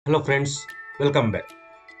Hello friends, welcome back.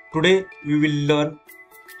 Today we will learn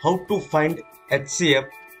how to find HCF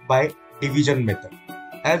by division method.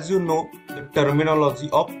 As you know the terminology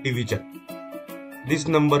of division, this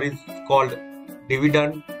number is called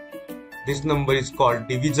dividend, this number is called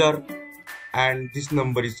divisor, and this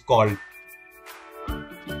number is called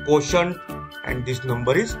quotient, and this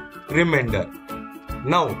number is remainder.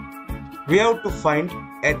 Now we have to find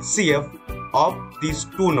HCF of these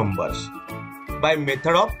two numbers by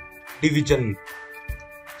method of division.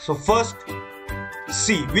 So first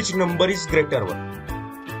see which number is greater one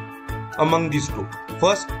among these two.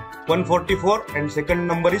 First 144 and second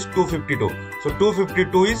number is 252. So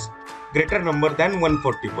 252 is greater number than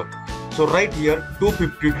 144. So right here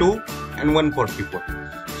 252 and 144.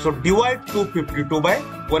 So divide 252 by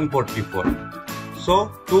 144. So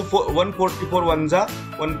 144 ones are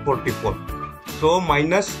 144.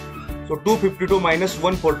 So 252 minus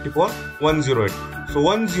 144, 108. So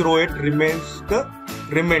 108 remains the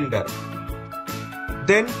remainder.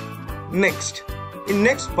 Then in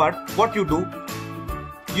next part what you do,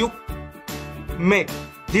 you make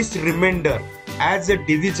this remainder as a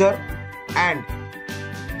divisor and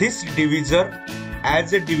this divisor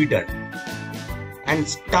as a dividend and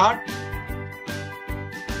start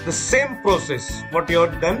the same process what you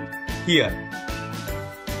have done here.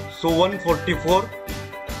 So 144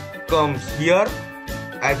 comes here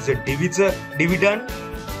as a dividend,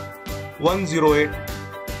 108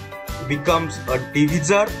 becomes a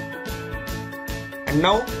divisor, and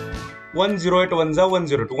now 108 ones are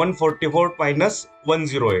 102, 144 minus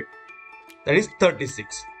 108, that is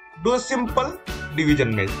 36. Do a simple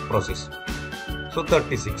division process. So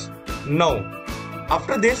 36. Now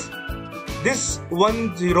after this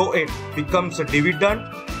 108 becomes a dividend,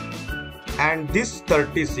 and this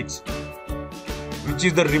 36, which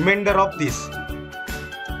is the remainder of this,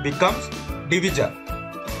 becomes divisor.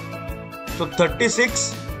 So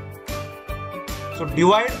 36, so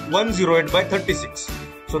divide 108 by 36.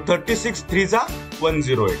 So 36 3s are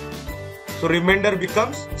 108. So remainder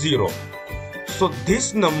becomes 0. So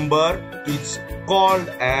this number is called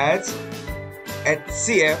as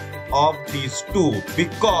HCF of these two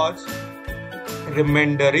because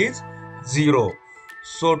remainder is 0.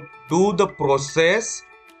 So do the process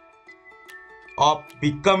of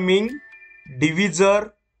becoming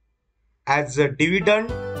divisor as a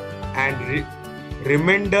dividend and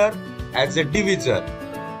remainder as a divisor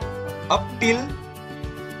up till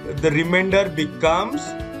the remainder becomes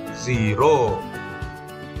 0.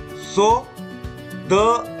 So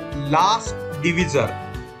the last divisor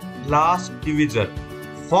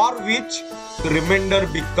for which the remainder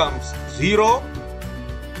becomes 0,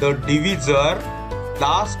 the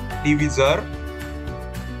last divisor,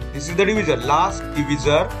 this is the divisor, last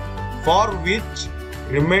divisor for which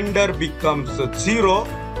remainder becomes 0,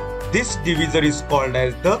 this divisor is called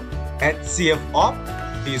as the HCF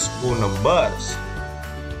of these two numbers.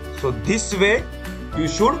 So this way you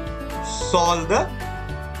should solve the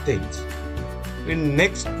things. In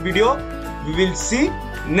next video we will see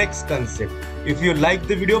next concept. If you like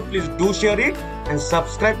the video, please do share it and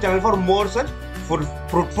subscribe channel for more such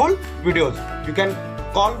fruitful videos. You can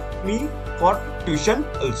call me for tuition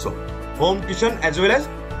also, home tuition as well as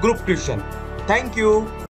group tuition. Thank you.